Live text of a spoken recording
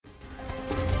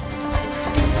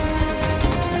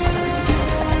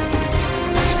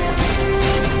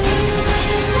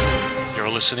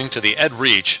listening to the Ed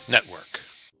Reach Network.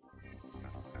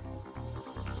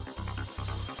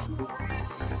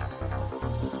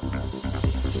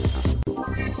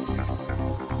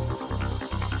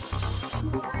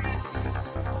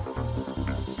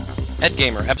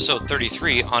 EdGamer, episode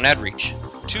 33 on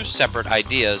EdReach. Two separate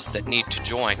ideas that need to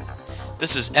join.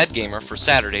 This is EdGamer for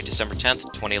Saturday, December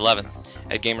 10th, 2011.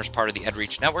 EdGamer is part of the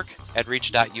EdReach network,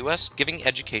 edreach.us, giving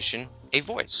education a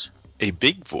voice. A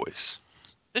big voice.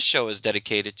 This show is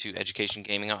dedicated to education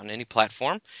gaming on any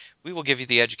platform. We will give you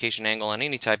the education angle on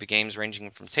any type of games ranging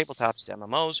from tabletops to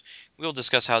MMOs. We will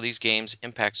discuss how these games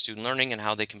impact student learning and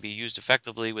how they can be used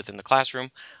effectively within the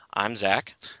classroom. I'm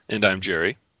Zach. And I'm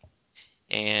Jerry.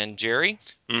 And Jerry,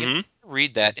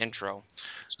 read that intro.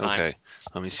 Okay,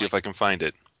 let me see if I can find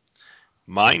it.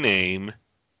 My name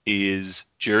is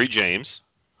Jerry James,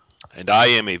 and I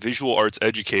am a visual arts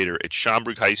educator at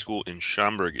Schaumburg High School in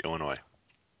Schaumburg, Illinois.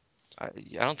 I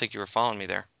don't think you were following me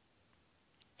there.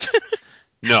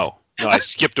 No, I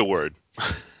skipped a word.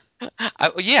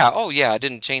 I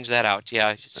didn't change that out.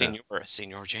 Yeah,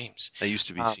 Senior James. I used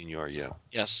to be Senior, yeah.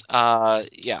 Yes.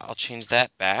 I'll change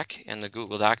that back in the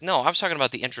Google Doc. No, I was talking about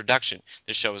the introduction.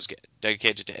 This show is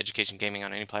dedicated to education gaming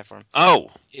on any platform. Oh.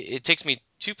 It takes me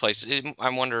two places. I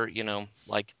wonder,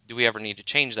 do we ever need to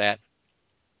change that?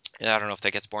 And I don't know if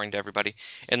that gets boring to everybody.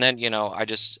 And then,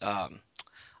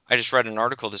 I just read an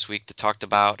article this week that talked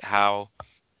about how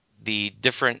the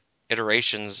different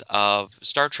iterations of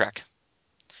Star Trek,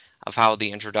 of how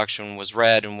the introduction was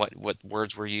read and what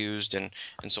words were used and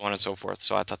so on and so forth.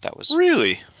 So I thought that was...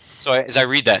 Really? So as I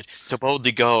read that, to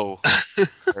boldly go,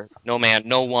 no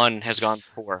one has gone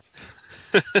before.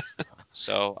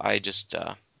 So I just,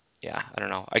 I don't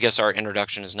know. I guess our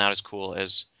introduction is not as cool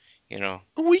as,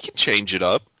 We can change it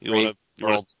up. You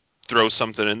want to throw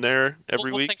something in there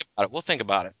every week? We'll think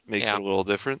about it. Makes it a little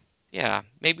different? Yeah.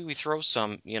 Maybe we throw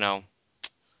some,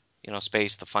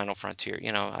 space, the final frontier.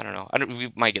 I don't know.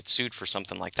 We might get sued for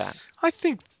something like that. I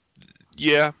think,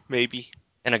 yeah, maybe.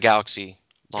 In a galaxy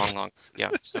long,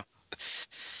 yeah. So,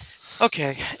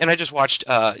 okay. And I just watched.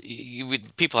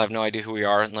 People have no idea who we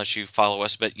are unless you follow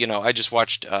us. But I just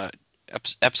watched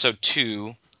episode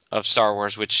 2 of Star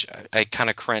Wars, which I kind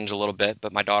of cringe a little bit.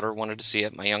 But my daughter wanted to see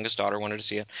it. My youngest daughter wanted to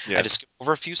see it. Yeah. I just skipped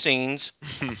over a few scenes,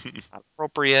 not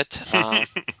appropriate.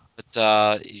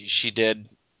 But she did.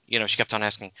 She kept on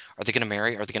asking, "Are they going to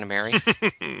marry? Are they going to marry?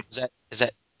 Is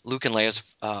that Luke and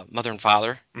Leia's mother and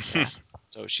father?"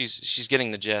 So she's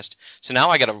getting the gist. So now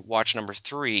I got to watch number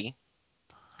 3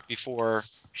 before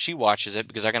she watches it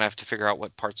because I'm gonna have to figure out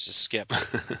what parts to skip.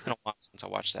 It's been a while since I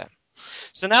watched that.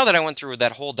 So now that I went through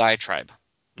that whole diatribe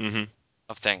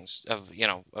of things, of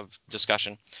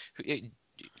discussion,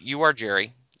 you are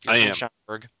Jerry. You're from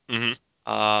Schaumburg.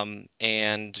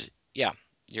 And yeah.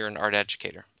 You're an art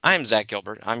educator. I'm Zach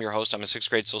Gilbert. I'm your host. I'm a 6th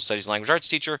grade social studies language arts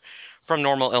teacher from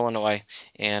Normal, Illinois,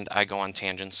 and I go on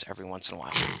tangents every once in a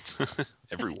while.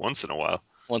 Every once in a while?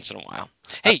 Once in a while.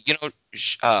 Hey,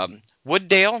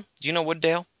 Wooddale? Do you know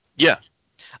Wooddale? Yeah.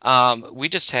 We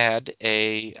just had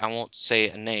I won't say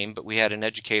a name, but we had an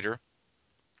educator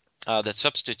that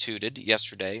substituted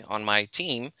yesterday on my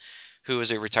team who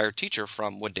is a retired teacher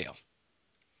from Wooddale.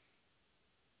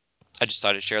 I just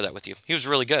thought I'd share that with you. He was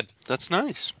really good. That's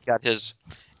nice. Got his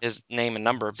name and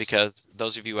number because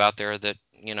those of you out there that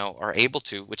are able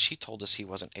to, which he told us he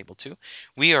wasn't able to,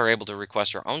 we are able to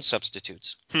request our own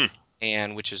substitutes,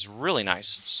 and which is really nice.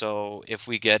 So if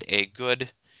we get a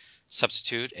good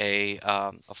substitute, a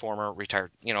former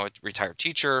retired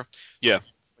teacher,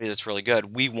 that's really good,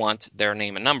 we want their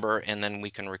name and number, and then we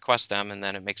can request them, and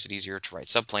then it makes it easier to write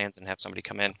subplans and have somebody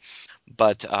come in.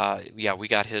 But we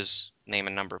got his name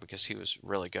and number because he was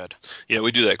really good. Yeah,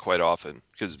 we do that quite often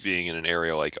because being in an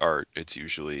area like art, it's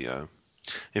usually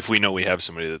if we know we have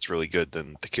somebody that's really good,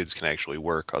 then the kids can actually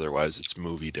work. Otherwise, it's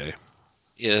movie day.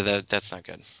 Yeah, that's not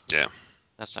good. Yeah,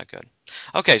 that's not good.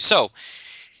 Okay, so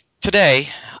today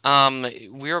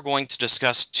we are going to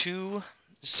discuss two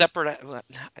separate.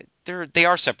 They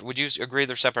are separate. Would you agree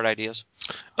they're separate ideas?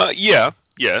 Yeah.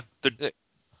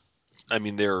 I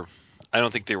mean, I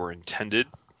don't think they were intended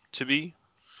to be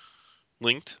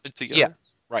linked together. Yeah,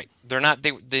 right. They're not.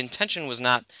 The intention was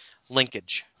not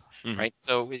linkage, right?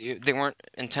 So they weren't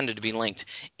intended to be linked,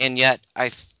 and yet I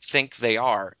think they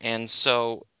are. And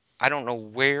so I don't know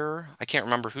where. I can't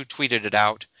remember who tweeted it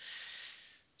out.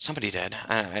 Somebody did.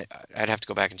 I'd have to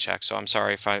go back and check. So I'm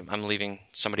sorry if I'm leaving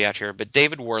somebody out here. But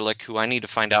David Warlick, who I need to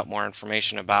find out more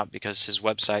information about because his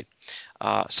website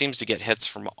seems to get hits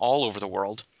from all over the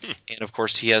world. And of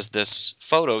course, he has this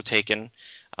photo taken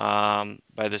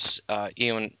by this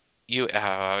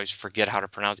I always forget how to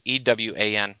pronounce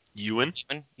Ewan. Ewan?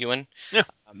 Ewan. Yeah.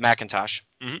 McIntosh.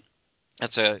 Mhm.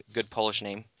 That's a good Polish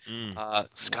name.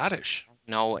 Scottish.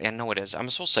 No, it is. I'm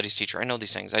a social studies teacher. I know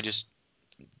these things.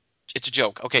 It's a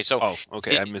joke. Okay, so Oh,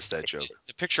 okay. I missed that joke. it's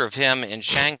a picture of him in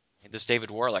Shanghai, this David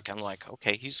Warlick. I'm like,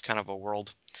 okay, he's kind of a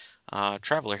world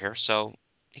traveler here, so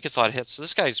he gets a lot of hits. So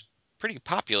this guy's pretty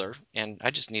popular, and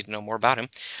I just need to know more about him.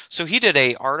 So he did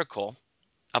a article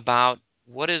about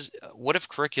what if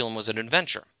curriculum was an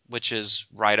adventure, which is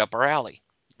right up our alley,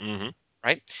 Mm-hmm.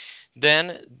 right?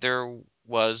 Then there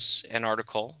was an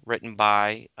article written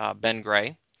by Ben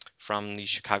Gray from the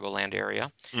Chicagoland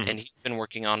area, Mhm. and he's been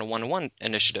working on a one-to-one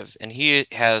initiative, and he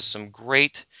has some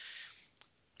great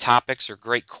topics or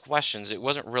great questions. It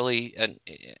wasn't really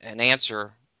an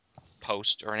answer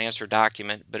post or an answer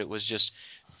document, but it was just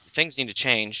things need to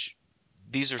change.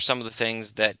 These are some of the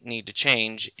things that need to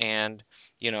change, and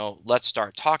let's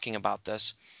start talking about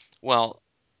this. Well,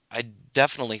 I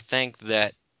definitely think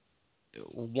that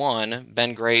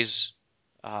Ben Gray's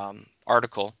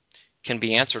article can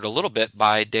be answered a little bit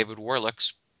by David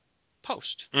Warlick's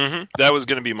post. Mm-hmm. That was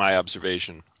going to be my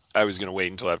observation. I was going to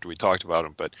wait until after we talked about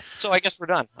him, but So I guess we're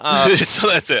done. so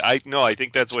that's it. I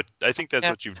think that's what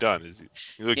what you've done is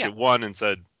you looked Yeah. at one and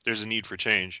said, "There's a need for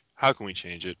change. How can we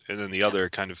change it?" And then the other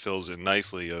kind of fills in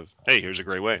nicely of, "Hey, here's a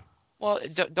great way." Well,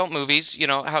 don't movies,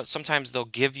 how sometimes they'll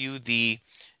give you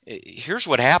here's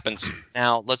what happens.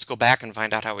 Now let's go back and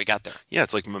find out how we got there. Yeah,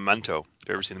 it's like Memento. Have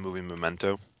you ever seen the movie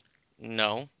Memento?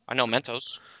 No, I know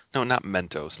Mentos. No, not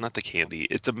Mentos, not the candy.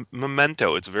 It's a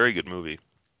Memento. It's a very good movie.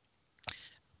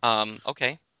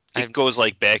 Okay. It goes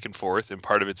like back and forth, and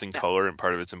part of it's in color, and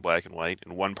part of it's in black and white,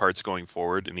 and one part's going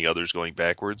forward, and the other's going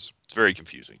backwards. It's very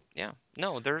confusing. Yeah.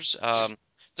 No, there's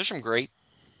some great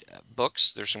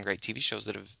books. There's some great TV shows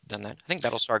that have done that. I think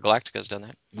Battlestar Galactica has done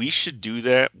that. We should do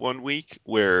that one week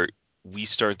where we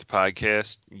start the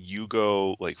podcast, you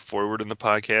go like forward in the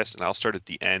podcast, and I'll start at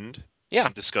the end. Yeah.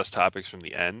 And discuss topics from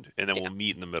the end, and then Yeah. we'll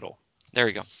meet in the middle. There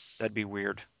you go. That'd be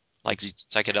weird. Like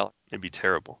psychedelic. It'd be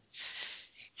terrible.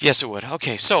 Yes, it would.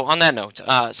 Okay, so on that note,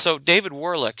 so David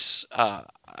Warlick's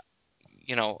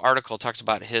article talks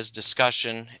about his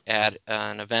discussion at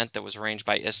an event that was arranged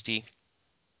by ISTE,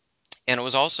 and it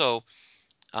was also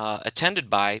attended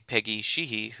by Peggy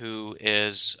Sheehy, who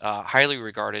is highly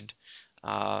regarded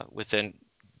within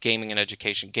gaming and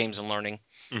education, games and learning,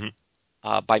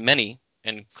 by many,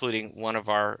 including one of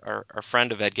our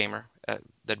friend of Ed Gamer.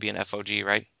 That'd be an FOG,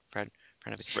 right, Fred?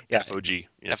 Yeah, FOG.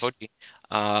 Yes.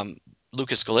 FOG.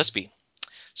 Lucas Gillespie.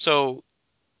 So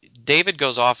David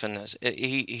goes off in this.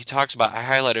 He talks about. I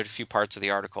highlighted a few parts of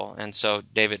the article, and so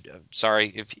David, sorry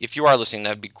if you are listening,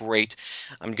 that'd be great.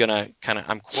 I'm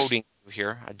quoting you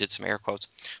here. I did some air quotes.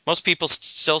 Most people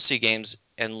still see games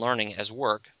and learning as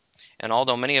work, and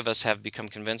although many of us have become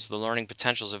convinced of the learning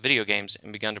potentials of video games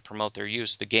and begun to promote their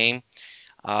use, the game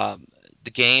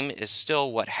is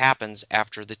still what happens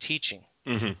after the teaching.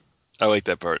 Mm-hmm. I like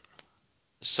that part.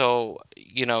 So,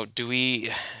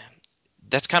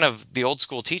 that's kind of the old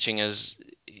school teaching is,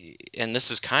 and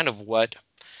this is kind of what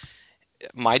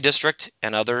my district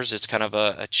and others, it's kind of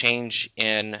a change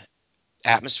in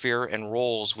atmosphere and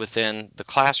roles within the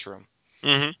classroom.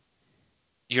 Mm-hmm.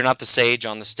 You're not the sage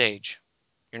on the stage.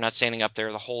 You're not standing up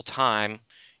there the whole time,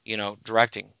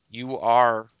 directing. You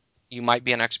might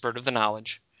be an expert of the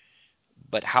knowledge,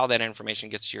 but how that information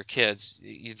gets to your kids,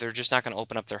 they're just not going to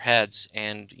open up their heads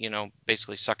and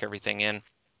basically suck everything in.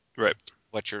 Right.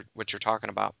 What you're talking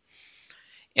about.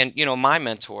 And my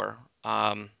mentor,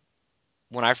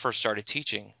 when I first started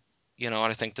teaching, and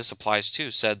I think this applies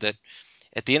too, said that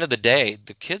at the end of the day,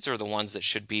 the kids are the ones that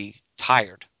should be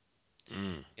tired.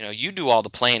 You do all the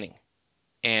planning,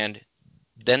 and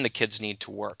then the kids need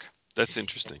to work. That's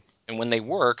interesting. And when they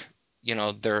work,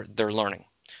 they're learning,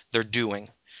 they're doing.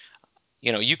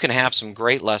 You can have some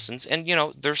great lessons, and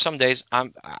there's some days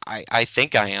I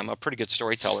think I am a pretty good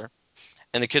storyteller,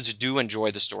 and the kids do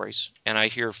enjoy the stories, and I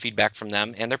hear feedback from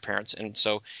them and their parents. And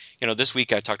so, this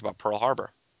week I talked about Pearl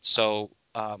Harbor. So,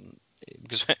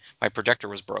 because my projector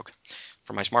was broke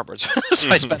for my smartboards, so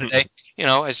I spent a day.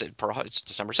 I said it's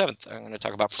December 7th. I'm going to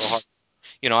talk about Pearl Harbor.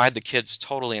 I had the kids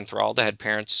totally enthralled. I had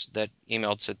parents that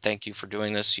emailed, said, "Thank you for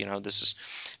doing this. This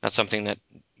is not something that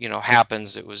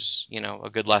happens. It was a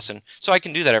good lesson." So I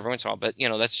can do that every once in a while, but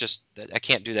that's just I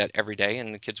can't do that every day,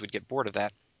 and the kids would get bored of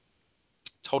that.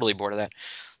 Totally bored of that.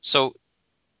 So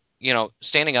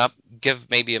standing up, give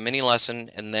maybe a mini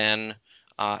lesson, and then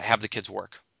have the kids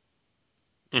work.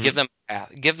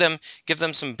 Mm-hmm. Give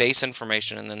them some base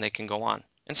information, and then they can go on.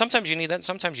 And sometimes you need that.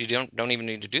 Sometimes you don't even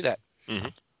need to do that. Mm-hmm.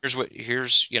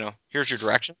 Here's your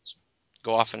directions.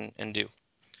 Go off and do.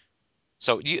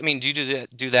 So I mean, do you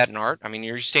do that in art? I mean,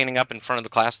 you're standing up in front of the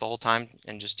class the whole time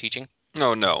and just teaching?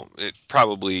 No, it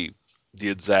probably the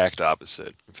exact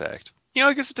opposite. In fact,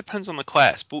 I guess it depends on the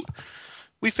class, but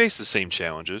we face the same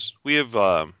challenges. We have,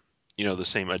 the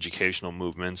same educational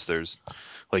movements. There's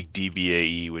like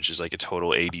DBAE, which is like a total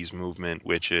 80s movement,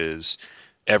 which is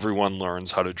everyone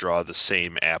learns how to draw the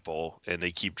same apple, and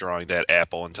they keep drawing that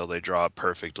apple until they draw it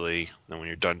perfectly. And when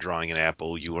you're done drawing an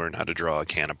apple, you learn how to draw a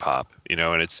can of pop.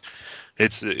 And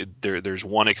there's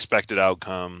one expected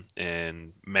outcome,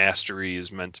 and mastery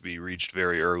is meant to be reached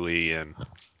very early, and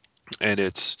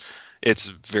it's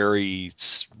very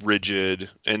rigid.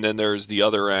 And then there's the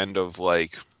other end of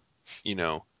like,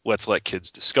 let's let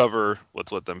kids discover,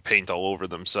 let's let them paint all over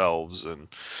themselves, and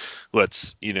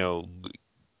let's,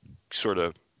 sort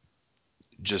of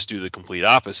just do the complete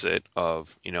opposite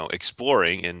of,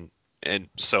 exploring. And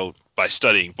so by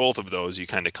studying both of those, you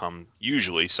kind of come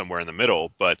usually somewhere in the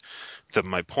middle. But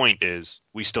my point is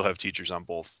we still have teachers on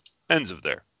both ends of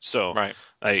there. So Right.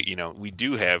 we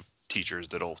do have teachers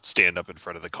that'll stand up in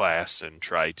front of the class and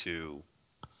try to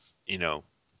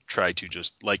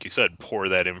just, like you said, pour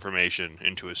that information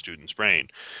into a student's brain.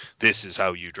 This is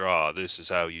how you draw. This is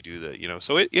how you do that.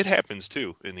 So it happens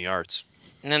too in the arts.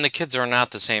 And then the kids are not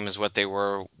the same as what they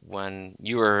were when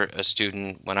you were a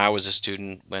student, when I was a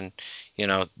student, when,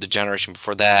 the generation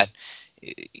before that.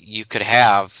 You could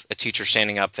have a teacher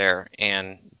standing up there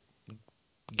and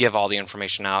give all the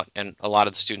information out, and a lot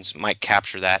of the students might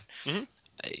capture that. Mhm.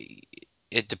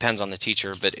 It depends on the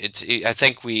teacher, but I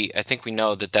think we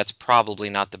know that that's probably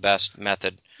not the best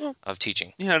method Well, of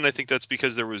teaching. Yeah, and I think that's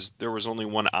because there was only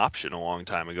one option a long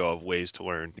time ago of ways to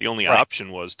learn. The only Right.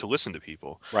 option was to listen to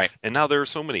people. Right. And now there are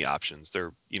so many options.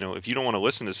 If you don't want to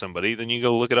listen to somebody, then you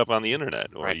go look it up on the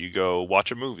internet, or Right. you go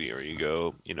watch a movie, or you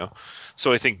go,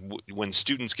 So I think when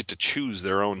students get to choose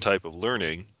their own type of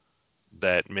learning,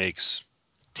 that makes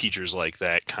teachers like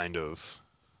that kind of,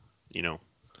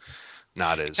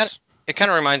 not as. It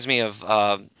kind of reminds me of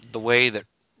the way that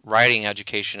writing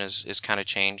education is kind of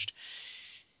changed.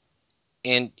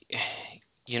 And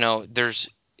there's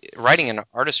writing and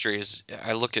artistry is,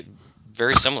 I look at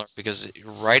very similar, because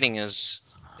writing is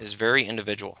very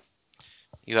individual.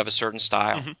 You have a certain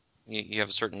style. Mhm. You have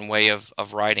a certain way of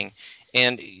writing,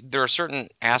 and there are certain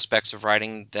aspects of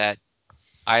writing that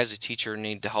I, as a teacher,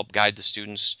 need to help guide the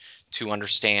students to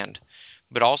understand.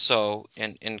 But also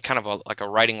in kind of like a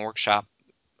writing workshop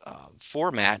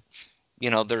format,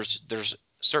 there's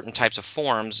certain types of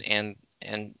forms and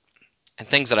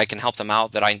things that I can help them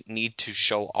out, that I need to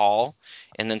show all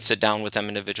and then sit down with them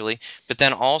individually. But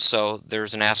then also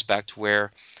there's an aspect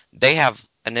where they have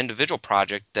an individual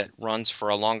project that runs for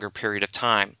a longer period of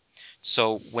time.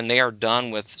 So when they are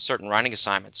done with certain writing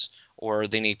assignments, or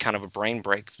they need kind of a brain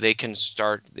break, they can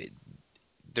start.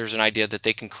 There's an idea that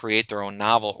they can create their own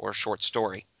novel or short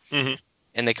story, Mhm.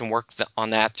 and they can work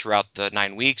on that throughout the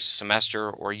 9 weeks, semester,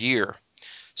 or year.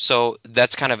 So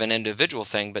that's kind of an individual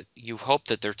thing, but you hope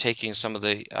that they're taking some of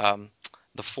the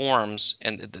forms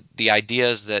and the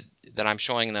ideas that I'm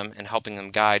showing them and helping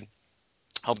them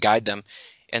help guide them,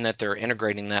 and that they're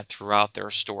integrating that throughout their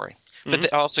story. But Mhm.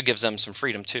 that also gives them some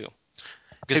freedom too,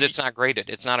 because Have it's not graded.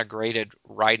 It's not a graded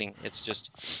writing.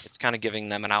 It's kind of giving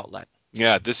them an outlet.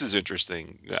 Yeah, this is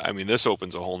interesting. I mean, this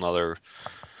opens a whole nother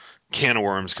can of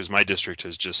worms, because my district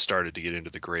has just started to get into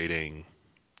the grading,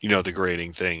 the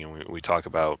grading thing, and we talk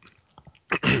about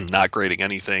not grading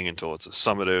anything until it's a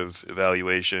summative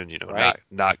evaluation, Right.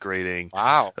 not grading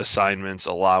Wow. assignments,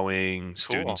 allowing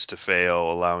students to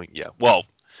fail, well,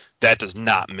 that does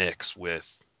not mix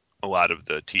with a lot of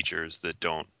the teachers that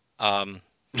don't Um,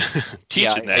 teach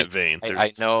yeah, in that vein.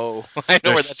 I know. I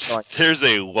know where that's going. There's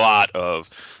a lot of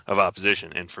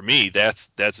opposition, and for me,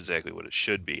 that's exactly what it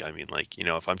should be. I mean, like,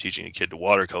 if I'm teaching a kid to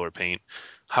watercolor paint,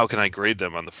 how can I grade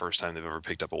them on the first time they've ever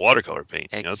picked up a watercolor paint?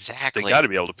 Exactly. They got to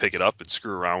be able to pick it up and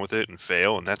screw around with it and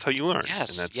fail, and that's how you learn.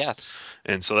 Yes. Yes.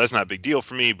 And so that's not a big deal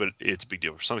for me, but it's a big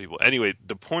deal for some people. Anyway,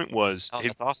 the point was, Oh,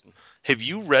 that's awesome. have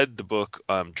you read the book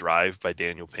Drive by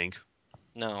Daniel Pink?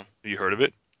 No. Have you heard of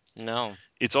it? No.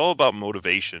 It's all about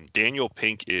motivation. Daniel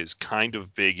Pink is kind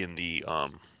of big in the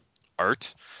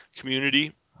art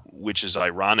community, which is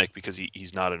ironic because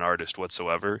he's not an artist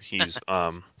whatsoever.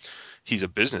 He's a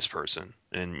business person,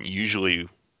 and usually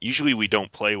we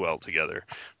don't play well together.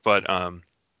 But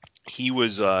he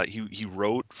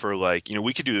wrote for, like,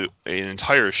 we could do an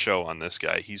entire show on this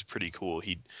guy. He's pretty cool.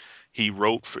 He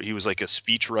was like a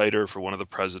speech writer for one of the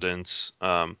presidents,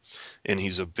 and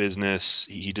he's a business.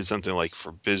 He did something like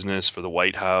for business for the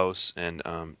White House, and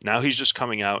now he's just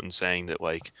coming out and saying that,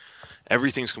 like,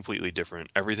 everything's completely different.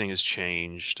 Everything has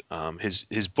changed.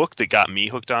 His book that got me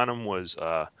hooked on him was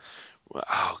oh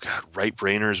god, right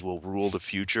brainers will rule the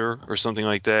future or something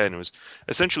like that. And it was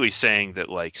essentially saying that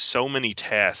like so many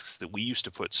tasks that we used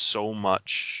to put so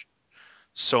much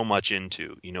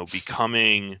into,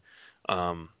 becoming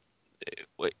um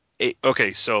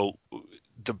okay, so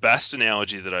the best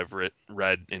analogy that I've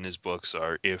read in his books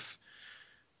are if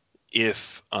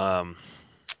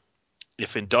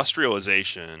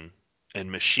industrialization and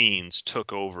machines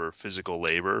took over physical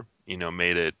labor,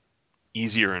 made it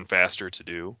easier and faster to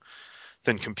do,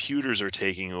 then computers are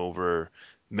taking over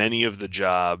many of the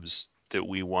jobs that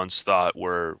we once thought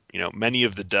were, many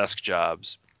of the desk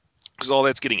jobs, because all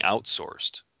that's getting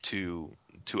outsourced to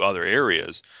other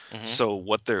areas. Mhm. So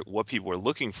what people are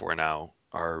looking for now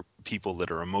are people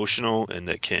that are emotional and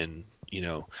that can,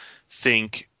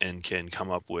 think and can come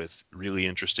up with really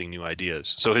interesting new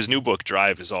ideas. So his new book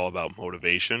Drive is all about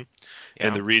motivation. Yeah.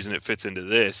 And the reason it fits into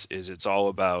this is it's all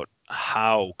about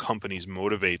how companies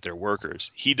motivate their workers.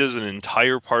 He does an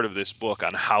entire part of this book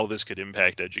on how this could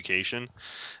impact education.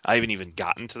 I haven't even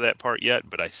gotten to that part yet,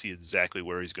 but I see exactly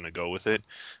where he's going to go with it,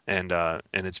 and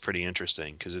it's pretty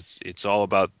interesting because it's all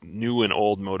about new and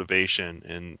old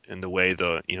motivation and the way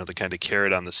the the kind of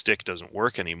carrot on the stick doesn't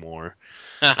work anymore.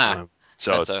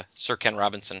 So That's a Sir Ken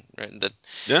Robinson. That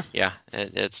yeah, yeah,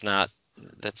 it's not.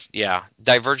 That's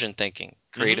divergent thinking,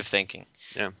 creative thinking.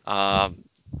 yeah,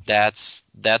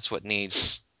 That's what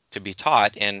needs to be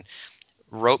taught, and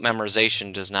rote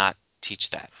memorization does not teach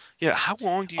that. yeah. How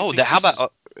long do you? Oh, think how this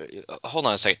about? Hold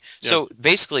on a second. Yeah. So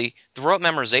basically, the rote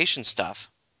memorization stuff,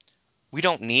 we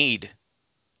don't need.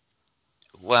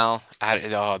 Well,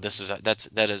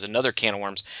 that is another can of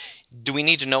worms. Do we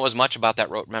need to know as much about that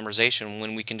rote memorization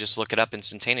when we can just look it up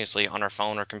instantaneously on our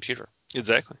phone or computer?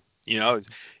 Exactly. One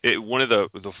of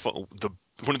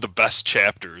one of the best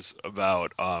chapters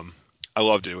about I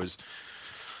loved it. It was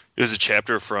a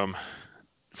chapter from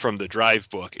the Drive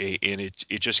book, and it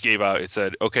just gave out. It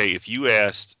said, okay, if you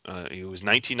asked, it was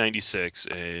 1996,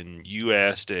 and you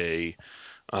asked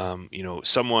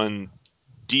someone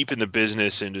deep in the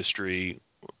business industry,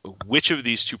 which of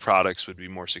these two products would be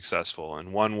more successful,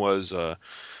 and one was a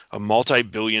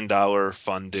multi-billion-dollar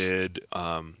funded.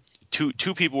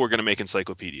 Two people were going to make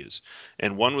encyclopedias,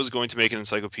 and one was going to make an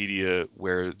encyclopedia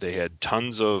where they had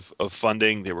tons of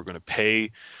funding. They were going to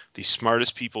pay the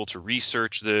smartest people to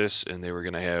research this, and they were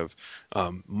going to have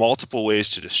multiple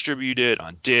ways to distribute it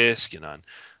on disk and on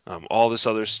all this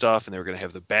other stuff, and they were going to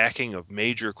have the backing of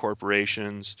major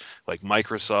corporations like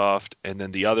Microsoft. And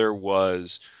then the other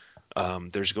was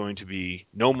there's going to be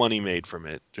no money made from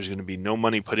it. There's going to be no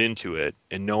money put into it,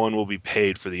 and no one will be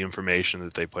paid for the information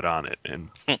that they put on it.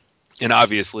 And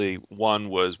obviously, one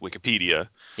was Wikipedia,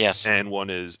 Yes. and one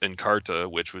is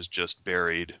Encarta, which was just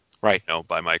buried, Right.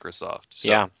 by Microsoft. So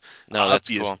Yeah. No, that's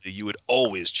obviously, cool. you would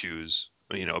always choose,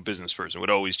 a business person would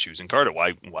always choose Encarta.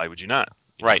 Why would you not?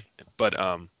 Right. But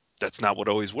that's not what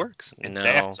always works, and No.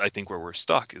 that's I think where we're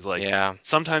stuck is like Yeah.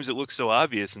 sometimes it looks so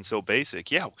obvious and so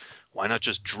basic. Yeah, why not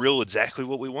just drill exactly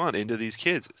what we want into these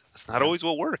kids? That's not always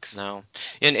what works. No.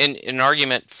 In an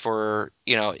argument for,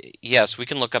 yes, we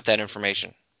can look up that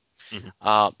information.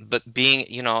 But being,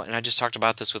 and I just talked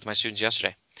about this with my students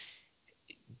yesterday.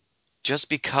 Just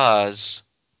because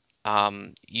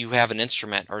you have an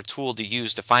instrument or a tool to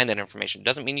use to find that information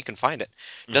doesn't mean you can find it.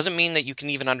 Doesn't mean that you can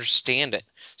even understand it.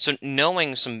 So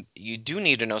you do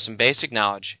need to know some basic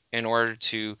knowledge in order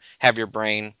to have your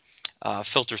brain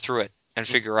filter through it and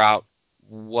figure out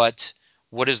what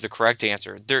is the correct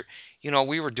answer.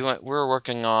 We were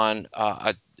working on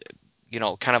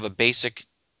kind of a basic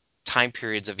time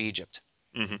periods of Egypt.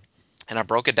 And I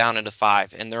broke it down into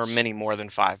 5, and there are many more than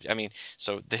 5. I mean,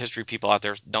 so the history people out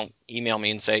there, don't email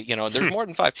me and say, there's more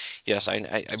than 5. Yes, I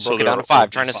broke it down to 5,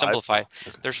 trying to simplify it.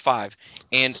 Okay. There's 5.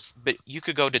 But you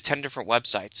could go to 10 different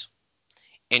websites,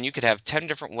 and you could have 10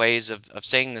 different ways of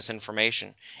saying this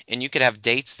information, and you could have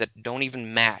dates that don't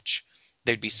even match.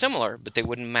 They'd be similar, but they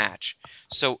wouldn't match.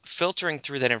 So filtering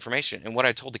through that information, and what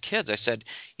I told the kids, I said,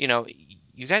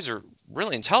 you guys are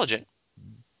really intelligent,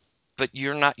 but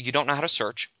you don't know how to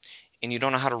search, and you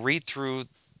don't know how to read through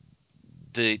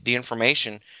the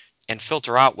information and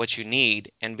filter out what you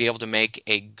need and be able to make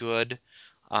a good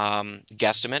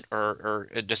guesstimate or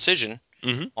a decision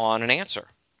on an answer.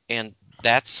 And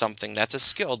that's a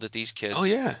skill that these kids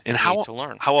and need to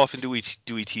learn. How often do we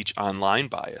teach online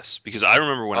bias? Because I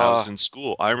remember when I was in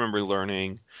school, I remember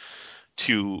learning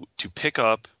to pick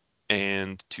up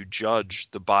and to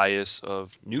judge the bias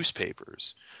of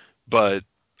newspapers, but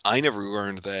I never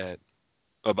learned that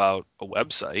about a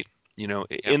website.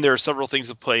 And there are several things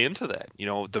that play into that.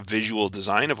 The visual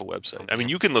design of a website. I mean,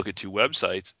 you can look at two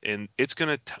websites, and it's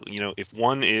going to, if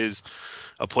one is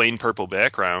a plain purple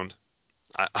background,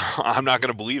 I'm not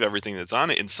going to believe everything that's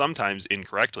on it, and sometimes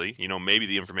incorrectly. Maybe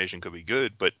the information could be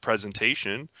good, but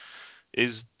presentation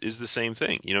is the same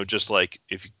thing. Just like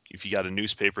if you got a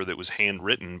newspaper that was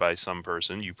handwritten by some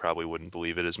person, you probably wouldn't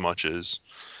believe it as much as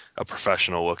a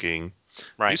professional looking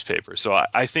newspaper. So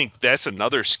I think that's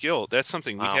another skill. That's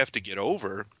something we have to get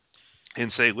over and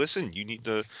say, listen, you need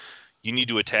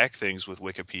to attack things with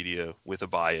Wikipedia with a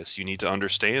bias. You need to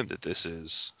understand that this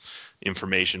is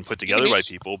information put together by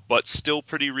people, but still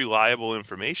pretty reliable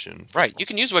information. Right. You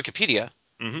can use Wikipedia,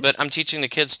 but I'm teaching the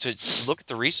kids to look at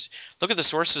the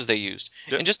sources they used.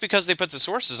 Yep. And just because they put the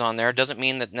sources on there doesn't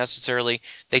mean that necessarily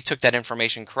they took that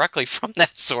information correctly from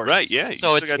that source. Right. Yeah. You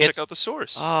still got to check out the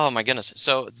source. Oh my goodness.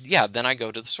 So yeah, then I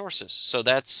go to the sources. So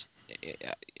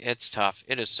it's tough.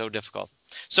 It is so difficult.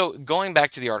 So going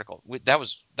back to the article, that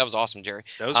was awesome, Jerry.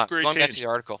 That was a great Going back to the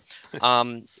article.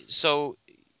 So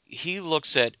he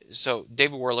looks at,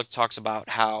 David Warlick talks about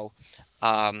how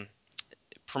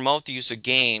promote the use of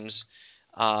games.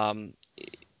 The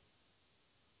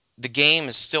game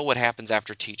is still what happens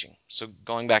after teaching. So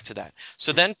going back to that.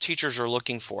 So then teachers are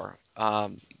looking for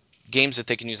games that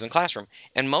they can use in the classroom.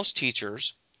 And most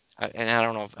teachers, and I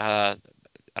don't know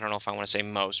if I want to say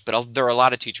most, but there are a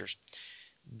lot of teachers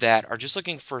that are just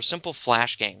looking for simple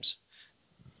flash games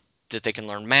that they can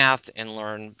learn math and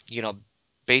learn,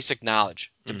 basic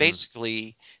knowledge to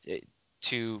basically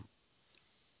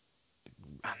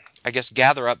I guess,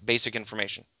 gather up basic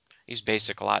information. I used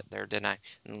basic a lot there, didn't I,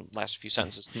 in the last few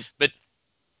sentences? But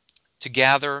to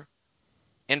gather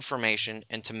information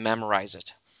and to memorize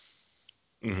it.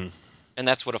 And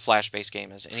that's what a flash-based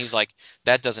game is. And he's like,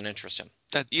 that doesn't interest him.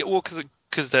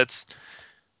 Because that's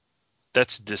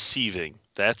deceiving.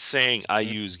 That's saying I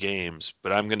use games,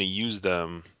 but I'm going to use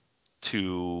them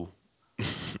to,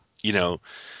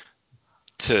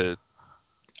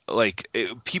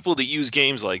 people that use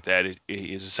games like that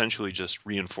is essentially just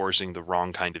reinforcing the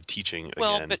wrong kind of teaching again.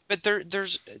 Well, but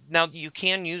there's now you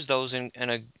can use those in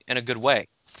a good way.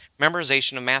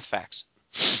 Memorization of math facts.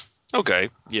 Okay,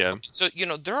 yeah. So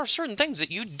there are certain things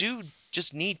that you do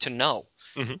just need to know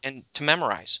and to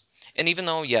memorize. And even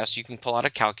though yes, you can pull out a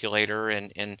calculator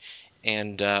and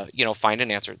find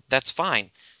an answer, that's fine.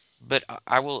 But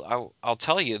I'll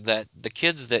tell you that the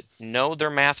kids that know their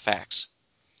math facts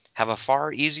have a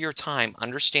far easier time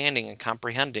understanding and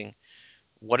comprehending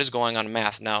what is going on in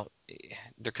math. Now,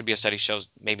 there could be a study shows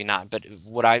maybe not, but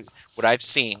what I've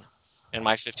seen in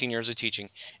my 15 years of teaching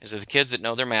is that the kids that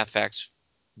know their math facts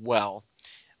well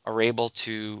are able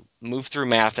to move through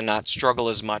math and not struggle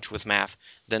as much with math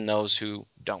than those who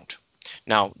don't.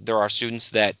 Now, there are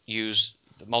students that use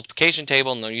the multiplication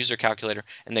table and they'll use their calculator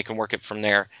and they can work it from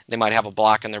there. They might have a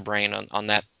block in their brain on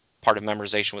that part of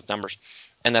memorization with numbers,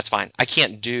 and that's fine. I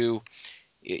can't do,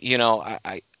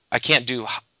 I can't do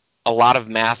a lot of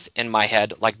math in my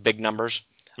head like big numbers.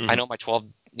 I know my 12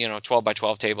 by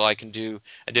 12 table. I can do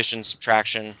addition,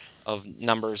 subtraction of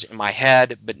numbers in my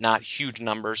head, but not huge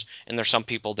numbers. And there's some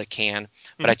people that can.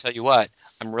 But I tell you what,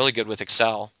 I'm really good with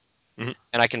Excel, and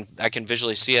I can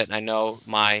visually see it, and I know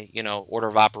my order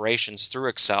of operations through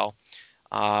Excel.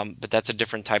 But that's a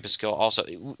different type of skill. Also,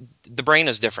 the brain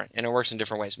is different, and it works in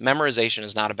different ways. Memorization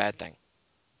is not a bad thing.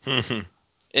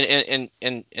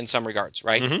 In some regards,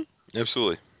 right?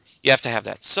 Absolutely. You have to have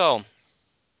that. So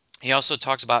he also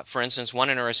talks about, for instance, one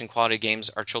interesting quality of games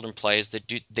our children play is that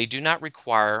they do not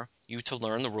require you to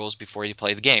learn the rules before you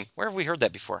play the game. Where have we heard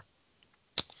that before?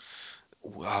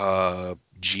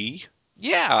 G.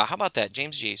 Yeah, how about that,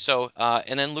 James G. So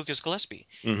and then Lucas Gillespie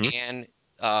and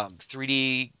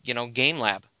 3D Game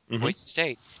Lab, Boise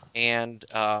State, and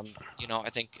I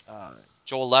think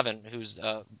Joel Levin, who's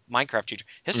a Minecraft teacher,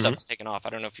 his stuff's taken off. I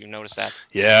don't know if you noticed that.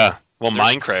 Yeah, well,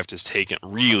 Minecraft is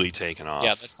really taken off.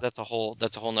 Yeah, that's a whole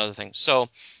nother thing. So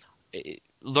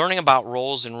learning about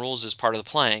roles and rules is part of the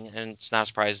playing, and it's not a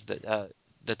surprise that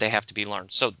they have to be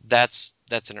learned. So that's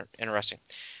interesting.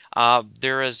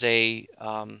 There is a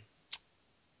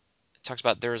talks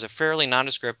about there is a fairly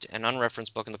nondescript and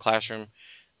unreferenced book in the classroom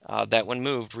that, when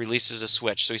moved, releases a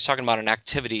switch. So he's talking about an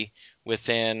activity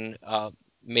within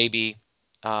maybe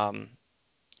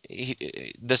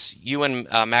this Ewan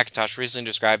McIntosh recently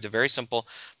described a very simple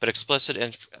but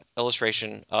explicit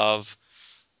illustration of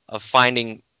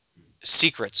finding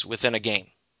secrets within a game.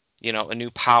 A new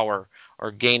power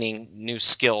or gaining new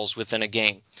skills within a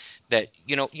game. That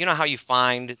how you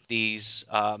find these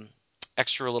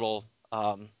extra little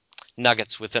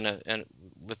nuggets within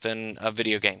a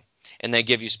video game, and they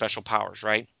give you special powers,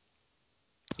 right?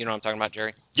 You know what I'm talking about,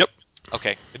 Jerry? Yep.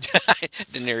 Okay. I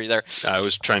didn't hear you there. I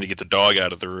was trying to get the dog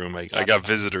out of the room. I got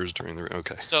visitors during the room.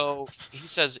 Okay. So he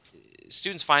says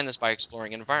students find this by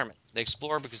exploring an environment. They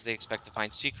explore because they expect to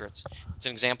find secrets. It's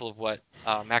an example of what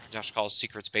McIntosh calls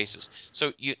secret spaces.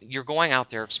 So you're going out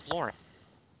there exploring.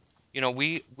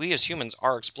 We as humans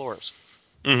are explorers,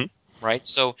 right?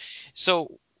 So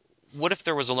what if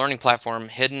there was a learning platform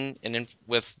hidden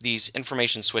with these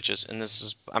information switches? And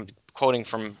I'm quoting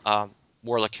from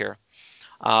Warlick here.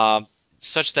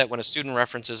 Such that when a student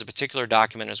references a particular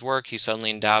document in his work, he's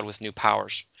suddenly endowed with new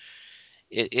powers.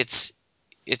 It's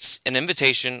an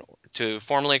invitation to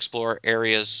formally explore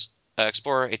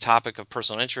a topic of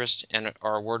personal interest, and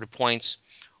are awarded points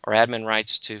or admin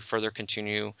rights to further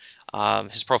continue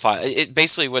his profile.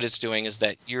 Basically what it's doing is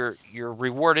that you're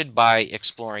rewarded by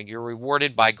exploring. You're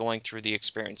rewarded by going through the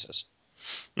experiences.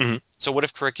 Mm-hmm. So what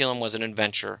if curriculum was an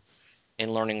adventure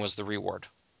and learning was the reward?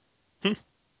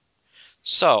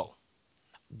 So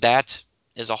that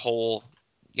is a whole,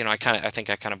 I think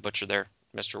I kind of butchered there,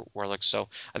 Mr. Warlick. So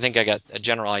I think I got a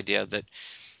general idea that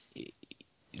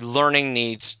learning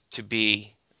needs to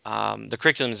be the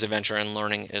curriculum is adventure and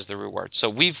learning is the reward. So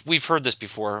we've heard this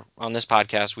before on this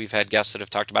podcast. We've had guests that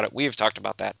have talked about it. We have talked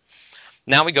about that.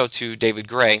 Now we go to Ben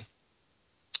Gray.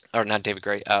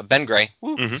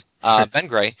 Mm-hmm. Ben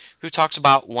Gray, who talks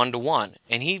about one-to-one,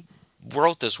 and he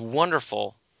wrote this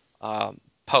wonderful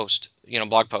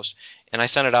blog post, and I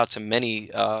sent it out to many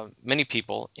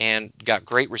people and got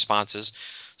great responses.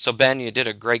 So Ben, you did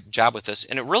a great job with this,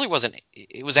 and it really wasn't.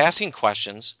 It was asking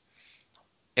questions.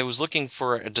 It was looking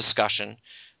for a discussion,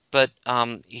 but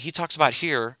he talks about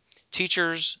here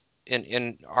teachers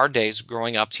in our days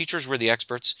growing up. Teachers were the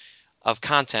experts of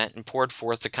content and poured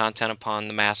forth the content upon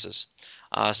the masses,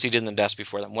 seated in the desk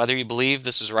before them. Whether you believe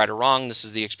this is right or wrong, this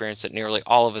is the experience that nearly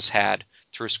all of us had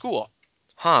through school.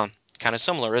 Kind of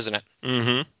similar, isn't it?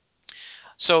 Mm-hmm.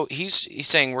 So he's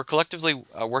saying we're collectively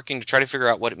working to try to figure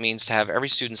out what it means to have every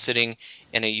student sitting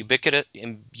in a ubiquitous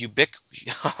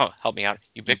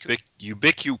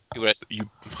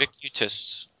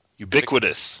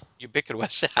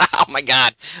oh my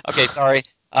God. Okay, sorry.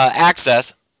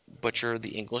 Access. Butcher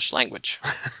the English language.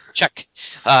 Check.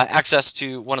 Access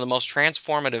to one of the most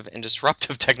transformative and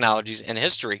disruptive technologies in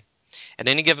history at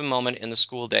any given moment in the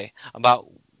school day. About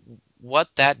what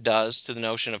that does to the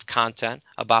notion of content,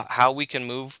 about how we can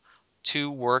move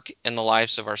to work in the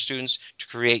lives of our students to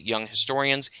create young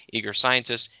historians, eager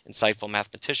scientists, insightful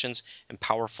mathematicians, and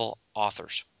powerful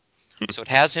authors. So it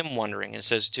has him wondering, and it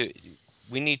says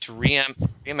we need to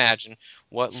reimagine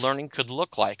what learning could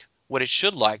look like, what it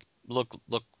should look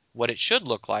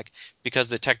like, because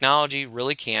the technology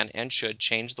really can and should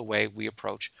change the way we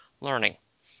approach learning.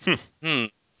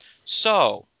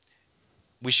 So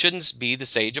we shouldn't be the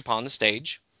sage upon the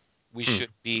stage. We should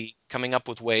be coming up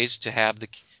with ways to have the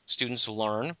students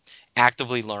learn,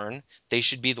 actively learn. They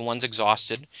should be the ones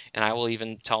exhausted. And I will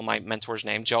even tell my mentor's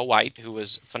name, Joe White, who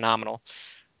was phenomenal,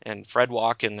 and Fred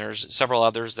Walk, and there's several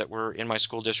others that were in my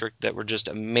school district that were just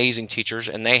amazing teachers,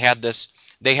 and they had this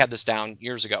down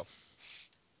years ago.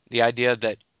 The idea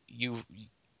that you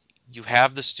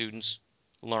have the students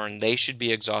learn. They should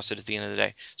be exhausted at the end of the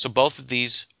day. So both of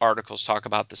these articles talk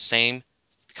about the same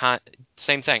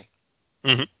thing.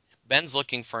 Mm-hmm. Ben's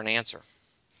looking for an answer.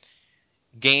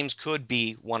 Games could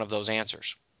be one of those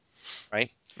answers, right?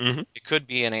 Mm-hmm. It could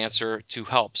be an answer to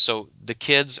help. So the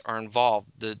kids are involved.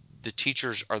 The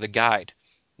teachers are the guide.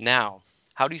 Now,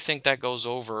 how do you think that goes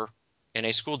over in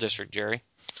a school district, Jerry?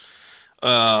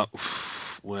 Well,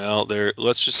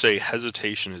 let's just say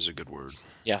hesitation is a good word.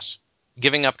 Yes.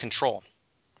 Giving up control.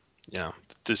 Yeah.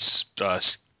 This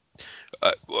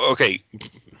okay.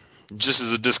 Just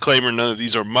as a disclaimer, none of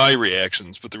these are my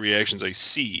reactions, but the reactions I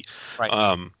see.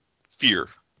 Right. Fear.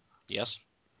 Yes.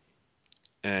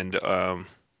 And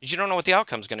you don't know what the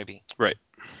outcome's going to be. Right.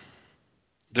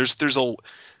 There's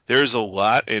a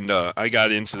lot, and I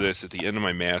got into this at the end of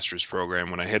my master's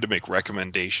program when I had to make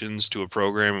recommendations to a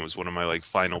program. It was one of my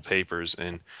final papers,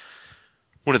 and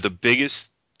one of the biggest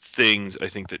things I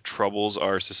think that troubles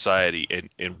our society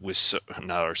and with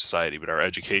not our society but our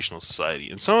educational society,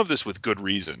 and some of this with good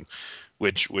reason,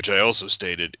 which I also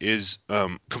stated, is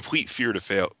complete fear to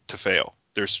fail.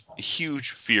 There's a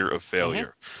huge fear of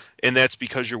failure, and that's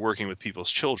because you're working with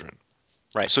people's children,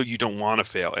 right? So you don't want to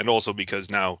fail, and also because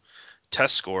now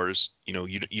test scores,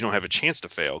 you don't have a chance to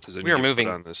fail because we are moving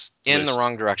on this in list. The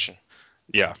wrong direction.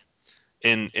 Yeah,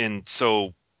 and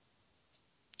so.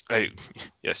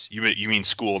 Yes, you mean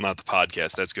school, not the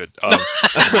podcast. That's good. I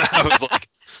was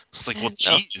like, well,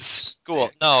 geez, school.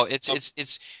 No,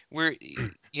 it's we're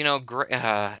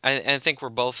I think we're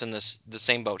both in the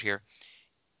same boat here.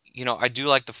 I do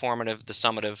like the formative, the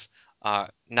summative,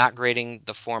 not grading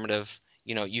the formative.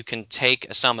 You can take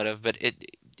a summative,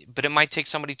 but it might take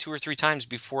somebody 2 or 3 times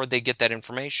before they get that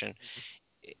information,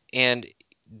 and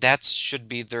that should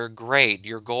be their grade.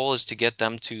 Your goal is to get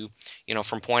them to,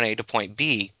 from point A to point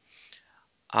B.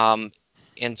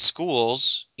 In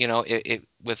schools,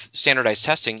 with standardized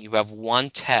testing, you have one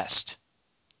test,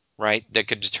 right, that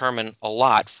could determine a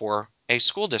lot for a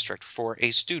school district, for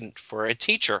a student, for a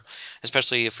teacher,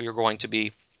 especially if you're going to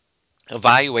be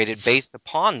evaluated based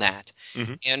upon that.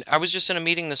 Mhm. And I was just in a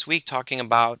meeting this week talking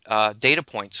about data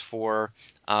points for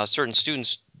certain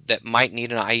students that might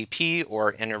need an IEP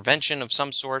or intervention of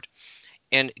some sort.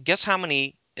 And guess how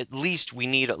many? At least we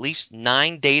need at least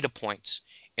 9 data points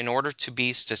in order to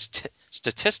be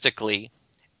statistically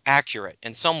accurate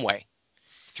in some way.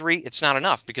 3, it's not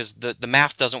enough because the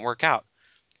math doesn't work out.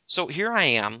 So here I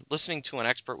am listening to an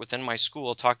expert within my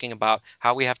school talking about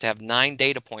how we have to have 9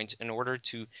 data points in order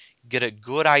to get a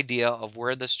good idea of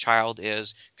where this child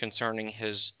is concerning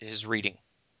his reading,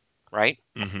 right?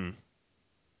 Mhm.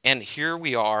 And here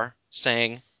we are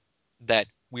saying that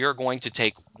we are going to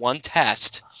take one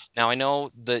test. Now I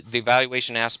know the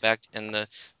evaluation aspect and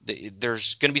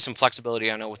there's going to be some flexibility,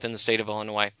 I know, within the state of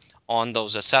Illinois on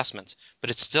those assessments, but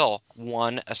it's still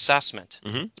one assessment.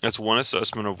 Mhm. That's one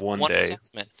assessment of one One day.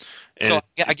 assessment. And So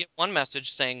I get one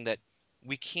message saying that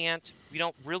we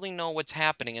don't really know what's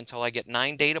happening until I get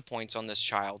 9 data points on this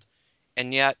child,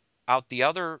 and yet out the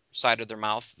other side of their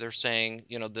mouth they're saying,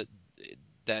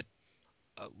 that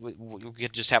we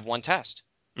could just have one test.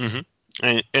 Mhm.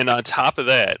 And on top of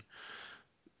that,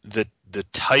 the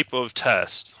type of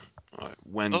test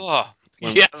when Oh,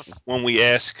 when yes. when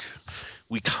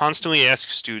we constantly ask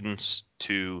students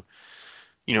to,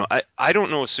 I don't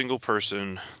know a single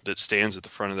person that stands at the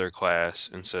front of their class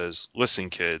and says, listen,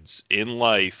 kids, in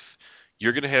life,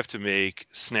 you're going to have to make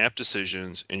snap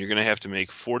decisions, and you're going to have to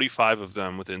make 45 of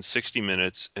them within 60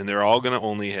 minutes, and they're all going to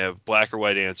only have black or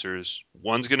white answers.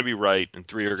 One's going to be right, and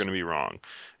 3 are going to be wrong.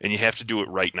 And you have to do it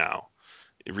right now,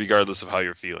 regardless of how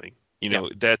you're feeling.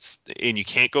 And you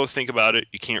can't go think about it.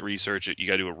 You can't research it. You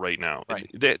got to do it right now. Right.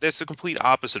 And that's the complete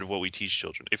opposite of what we teach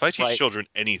children. If I teach Right. children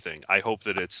anything, I hope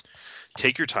that it's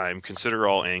take your time, consider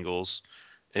all angles,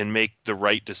 and make the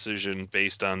right decision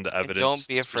based on the evidence Don't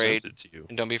be that's afraid, presented to you.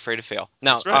 and don't be afraid to fail.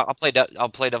 Now, That's right. I'll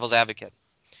play devil's advocate.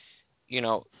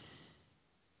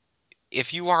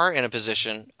 If you are in a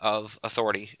position of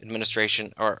authority,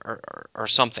 administration, or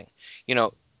something,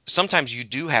 sometimes you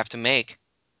do have to make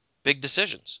big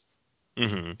decisions,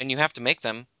 Mm-hmm. and you have to make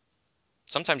them.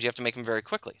 Sometimes you have to make them very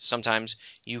quickly. Sometimes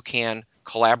you can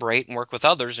collaborate and work with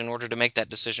others in order to make that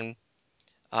decision,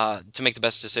 to make the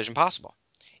best decision possible.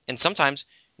 And sometimes,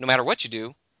 no matter what you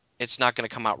do, it's not going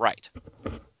to come out right.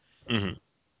 Mm-hmm.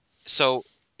 So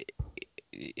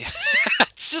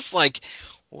it's just like,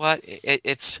 what?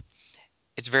 It's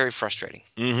very frustrating.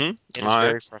 Mm-hmm. It is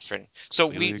very frustrating. So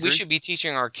completely we agree. should be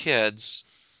teaching our kids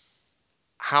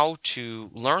how to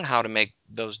learn how to make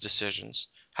those decisions,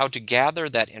 how to gather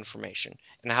that information,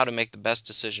 and how to make the best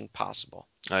decision possible.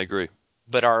 I agree.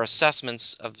 But our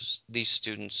assessments of these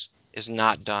students is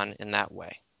not done in that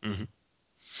way. Mhm.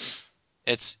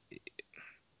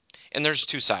 And there's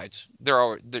 2 sides. There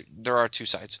are 2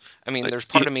 sides. I mean, there's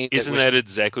part of me that Isn't that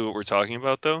exactly what we're talking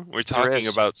about, though? We're talking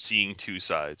is. about seeing 2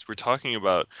 sides. We're talking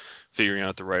about figuring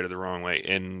out the right or the wrong way,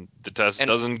 and the test And-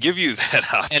 doesn't give you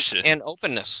that option. and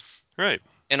openness. Right.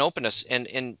 And openness,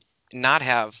 and not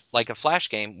have like a flash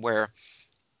game where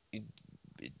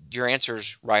your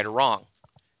answer's right or wrong.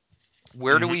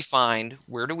 Where do we find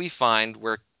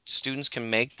where students can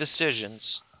make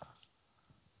decisions,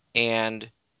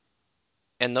 and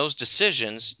those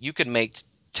decisions, you could make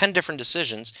 10 different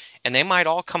decisions and they might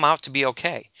all come out to be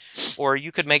okay, or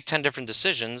you could make 10 different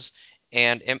decisions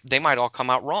and they might all come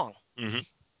out wrong. Mhm.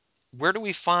 Where do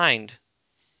we find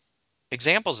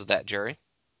examples of that, Jerry?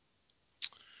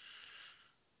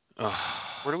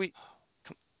 Where do we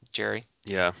Jerry,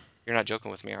 Yeah. you're not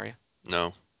joking with me, are you?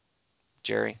 No.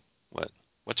 Jerry, What?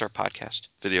 what's our podcast?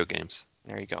 Video games.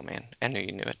 There you go, man. I knew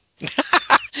you knew it.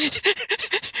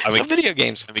 I mean- Video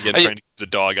games. I'm again trying to keep the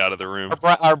dog out of the room.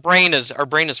 Our brain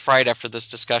is fried after this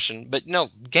discussion. But no,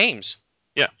 games.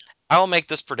 Yeah. I will make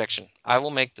this prediction.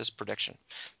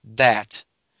 That,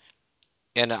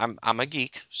 and I'm a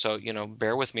geek, so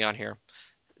bear with me on here,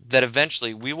 that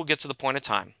eventually we will get to the point of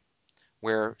time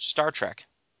where Star Trek,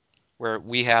 where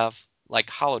we have like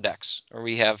holodecks, or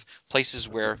we have places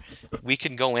where we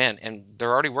can go in, and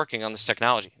they're already working on this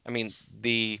technology. I mean,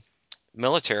 the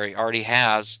military already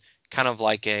has kind of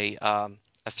like a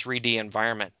 3D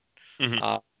environment,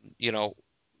 Mhm.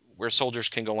 where soldiers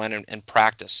can go in and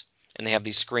practice. and they have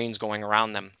these screens going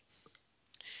around them,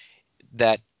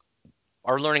 that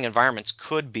our learning environments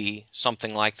could be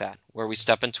something like that, where we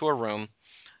step into a room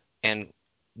and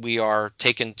we are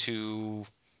taken to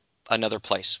another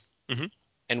place, Mhm.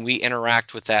 and we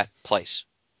interact with that place,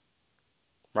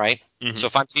 right? Mhm. So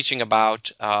if I'm teaching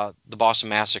about the Boston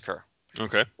Massacre,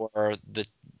 Okay. or the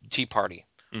Tea Party,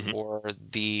 Mhm. or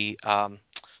the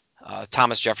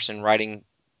Thomas Jefferson writing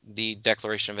the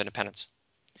Declaration of Independence,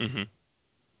 Mhm.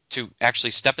 to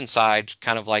actually step inside,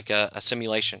 kind of like a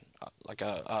simulation, like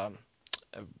a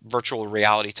virtual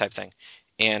reality type thing,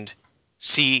 and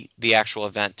see the actual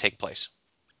event take place.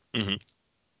 Mhm.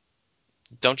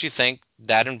 Don't you think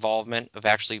that involvement of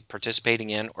actually participating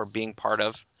in or being part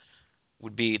of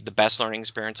would be the best learning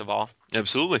experience of all?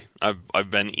 Absolutely.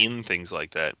 I've been in things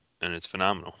like that, and it's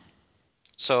phenomenal.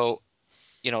 So,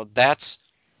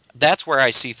 that's where I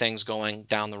see things going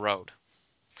down the road.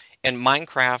 And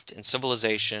Minecraft and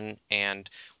Civilization and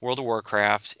World of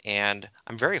Warcraft, and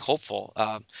I'm very hopeful.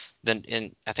 I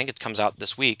think it comes out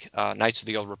this week. Knights of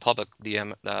the Old Republic, the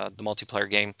multiplayer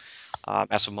game,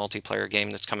 massive multiplayer game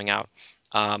that's coming out.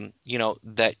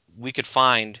 That we could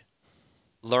find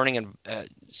learning and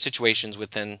situations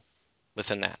within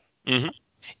that. Mhm.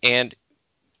 And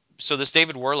so this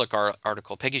David Werlick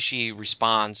article, Peggy She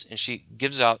responds, and she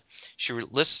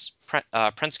lists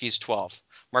Prensky's 12.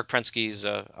 Mark Prensky's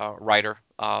a writer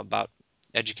about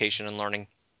education and learning,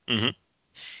 Mhm.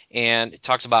 and it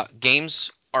talks about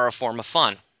games are a form of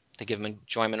fun. They give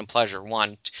enjoyment and pleasure.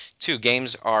 One, two,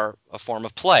 games are a form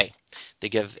of play. They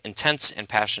give intense and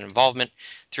passionate involvement.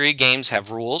 Three, games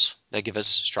have rules. They give us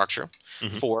structure.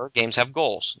 Mhm. Four, games have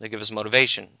goals. They give us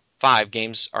motivation. Five,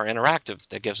 games are interactive.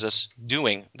 That gives us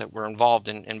doing, that we're involved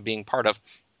in being part of.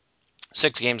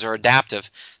 Six, games are adaptive.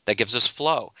 That gives us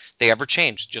flow. They ever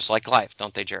change, just like life,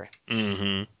 don't they, Jerry?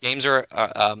 Mhm. Games are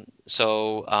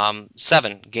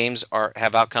seven. Games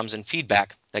have outcomes and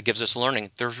feedback. That gives us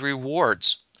learning. There's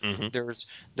rewards. Mhm.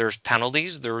 There's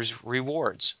penalties. There's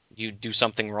rewards. You do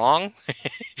something wrong,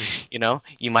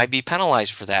 you might be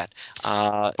penalized for that.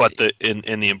 But the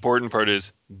important part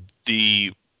is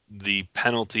the the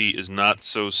penalty is not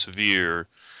so severe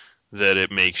that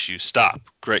it makes you stop.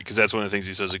 Great, because that's one of the things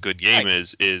he says a good game Right.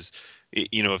 is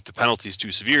if the penalty is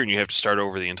too severe and you have to start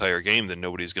over the entire game, then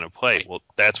nobody's going to play. Right. Well,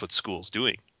 that's what school's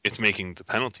doing. It's making the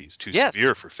penalties too Yes.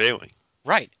 severe for failing.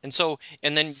 Right. And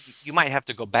then you might have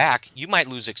to go back. You might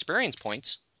lose experience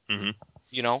points, Mhm.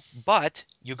 but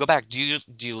you go back. Do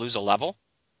you lose a level?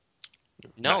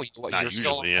 No, Not you're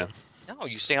still usually, yeah. no.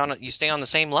 You stay on the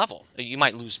same level. You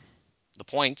might lose the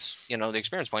points, the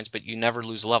experience points, but you never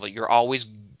lose a level. You're always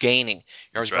gaining.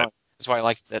 You're always That's right. growing. That's why I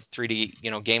like that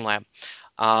 3D, Game Lab.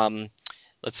 Um,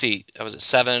 let's see, that was at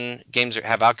 7. Games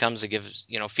have outcomes that gives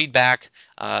feedback,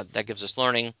 that gives us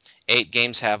learning. 8,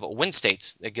 games have win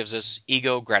states that gives us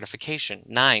ego gratification.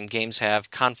 9, games have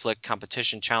conflict,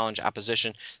 competition, challenge,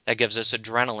 opposition that gives us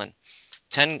adrenaline.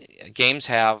 10, games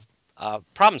have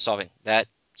problem solving that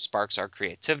sparks our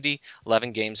creativity.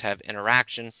 11, games have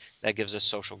interaction that gives us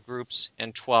social groups.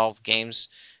 And 12, games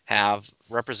have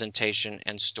representation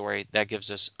and story that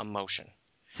gives us emotion.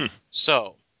 Hmm.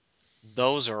 So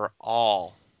those are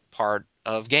all part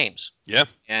of games. Yeah.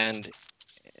 And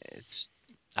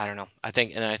I don't know. I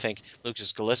think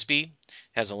Lucas Gillespie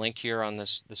has a link here on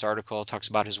this article. It talks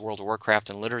about his World of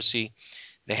Warcraft and literacy.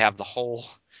 They have the whole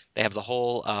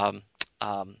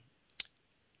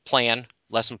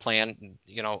lesson plan,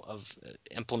 of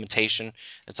implementation.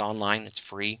 It's online. It's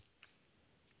free.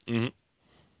 Mhm.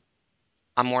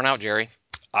 I'm worn out, Jerry.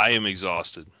 I am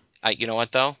exhausted. You know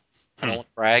what though? I don't want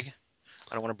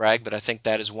to brag. But I think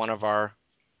that is one of our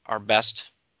best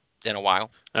in a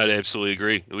while. I'd absolutely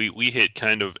agree. We hit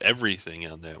kind of everything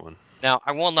on that one. Now,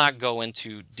 I will not go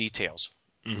into details,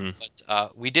 Mhm.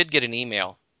 but we did get an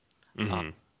email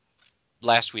Mhm.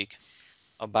 last week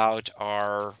about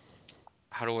our,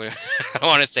 how do we, I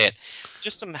want to say it,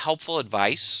 just some helpful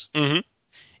advice. Mhm.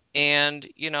 And,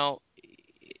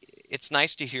 it's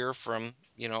nice to hear from,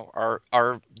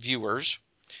 our viewers.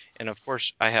 And of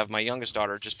course, I have my youngest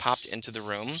daughter just popped into the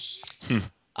room.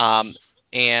 Um,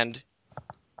 and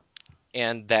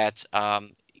that,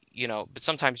 but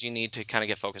sometimes you need to kind of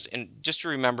get focused. And just to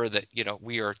remember that,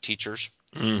 we are teachers,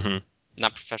 Mhm.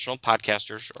 not professional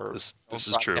podcasters or This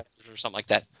is true. broadcasters or something like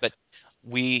that. But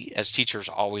we as teachers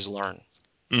always learn.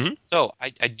 Mhm. So I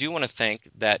do want to thank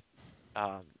that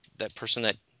that person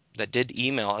that did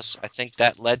email us. I think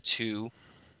that led to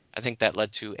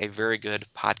a very good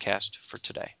podcast for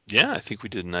today. Yeah, I think we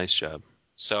did a nice job.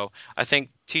 So I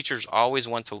think teachers always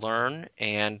want to learn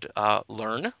and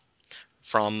learn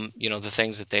from the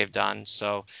things that they've done.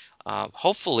 So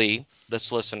hopefully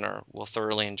this listener will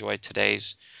thoroughly enjoy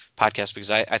today's podcast,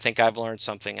 because I think I've learned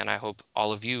something, and I hope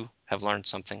all of you have learned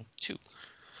something too.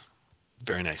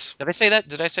 Very nice. Did I say that?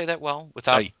 Did I say that well?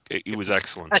 Without It was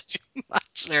excellent. not too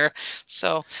much there.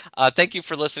 So thank you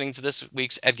for listening to this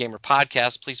week's EdGamer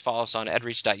podcast. Please follow us on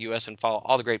edreach.us and follow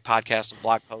all the great podcasts and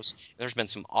blog posts. There's been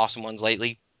some awesome ones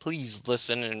lately. Please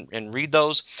listen and read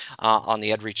those on the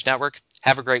EdReach Network.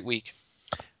 Have a great week.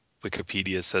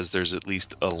 Wikipedia says there's at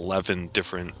least 11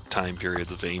 different time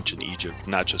periods of ancient Egypt,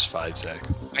 not just 5, Zach.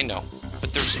 I know,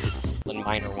 but there's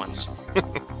minor ones. I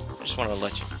just wanted to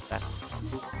let you know that.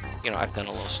 I've done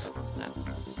a little stuff on that.